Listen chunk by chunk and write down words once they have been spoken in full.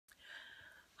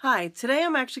Hi, today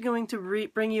I'm actually going to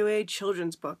bring you a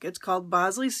children's book. It's called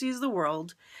Bosley Sees the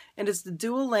World, and it's the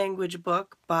dual language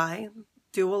book by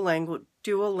Dual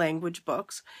Language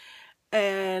Books.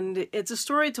 And it's a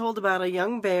story told about a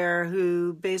young bear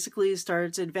who basically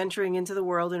starts adventuring into the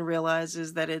world and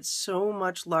realizes that it's so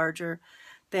much larger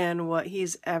than what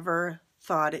he's ever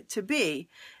thought it to be.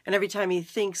 And every time he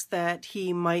thinks that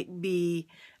he might be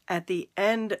at the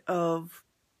end of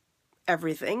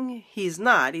everything, he's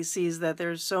not. He sees that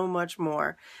there's so much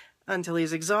more until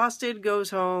he's exhausted, goes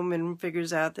home, and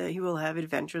figures out that he will have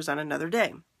adventures on another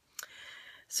day.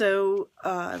 So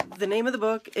the name of the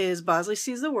book is Bosley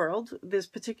Sees the World. This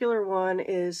particular one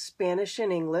is Spanish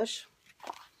and English.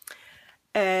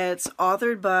 It's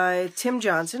authored by Tim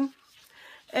Johnson,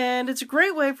 and it's a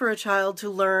great way for a child to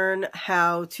learn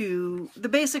the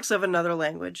basics of another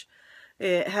language.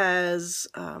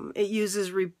 It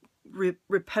uses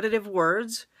repetitive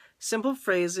words, simple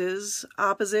phrases,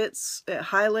 opposites. It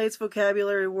highlights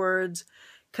vocabulary words,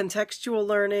 contextual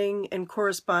learning, and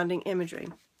corresponding imagery.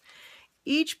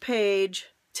 Each page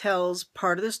tells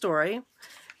part of the story,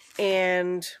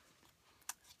 and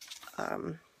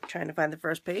I'm trying to find the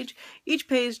first page. Each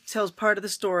page tells part of the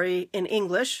story in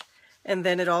English, and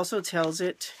then it also tells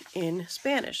it in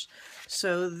Spanish.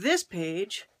 So this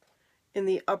page in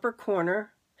the upper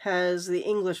corner has the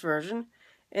English version,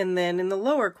 and then in the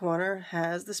lower corner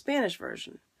has the Spanish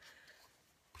version.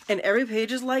 And every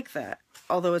page is like that,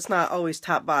 although it's not always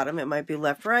top-bottom. It might be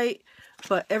left-right,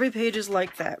 but every page is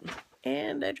like that.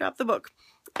 And I dropped the book.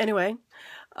 Anyway,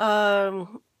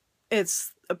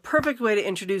 it's a perfect way to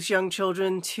introduce young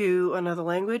children to another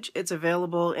language. It's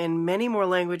available in many more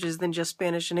languages than just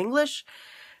Spanish and English,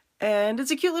 and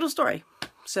it's a cute little story.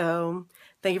 So,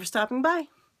 thank you for stopping by.